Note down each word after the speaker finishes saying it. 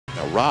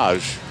Now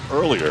Raj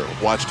earlier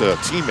watched a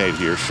teammate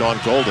here, Sean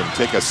Golden,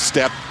 take a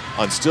step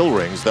on still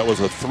rings. That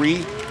was a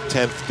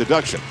 3/10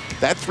 deduction.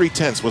 That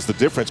 3/10 was the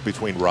difference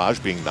between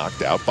Raj being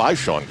knocked out by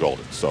Sean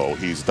Golden. So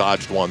he's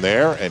dodged one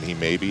there, and he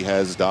maybe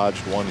has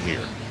dodged one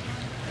here.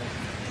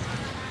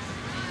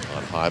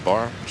 On high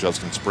bar,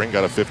 Justin Spring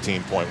got a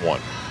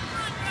 15.1.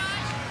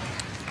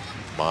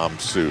 Mom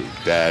Sue,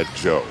 Dad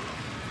Joe.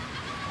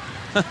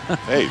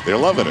 Hey, they're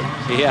loving it.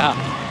 Yeah.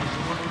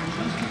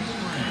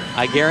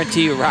 I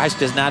guarantee you Raj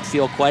does not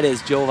feel quite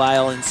as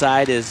jovial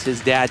inside as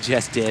his dad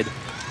just did.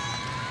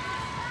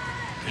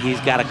 He's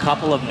got a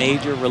couple of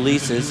major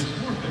releases.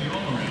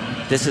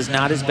 This is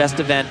not his best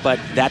event, but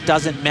that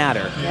doesn't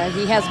matter. Yeah,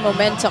 he has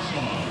momentum.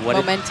 What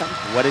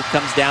it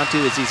comes down to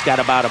is he's got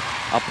about a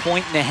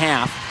point and a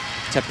half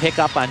to pick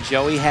up on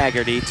Joey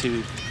Haggerty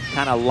to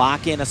kind of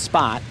lock in a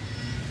spot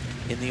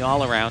in the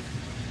all-around.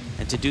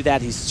 And to do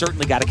that, he's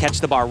certainly got to catch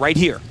the bar right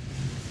here.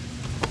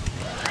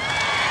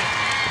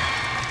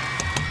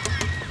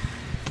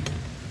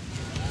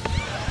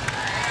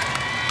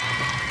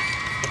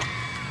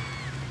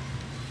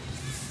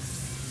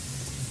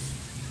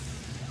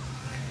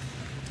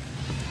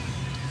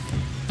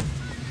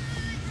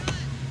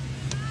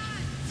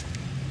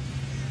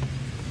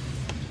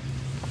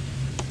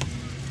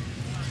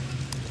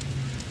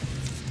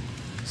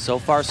 So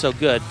far, so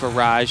good for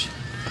Raj.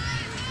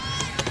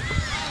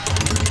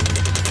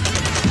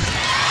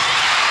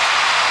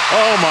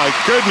 Oh my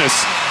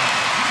goodness.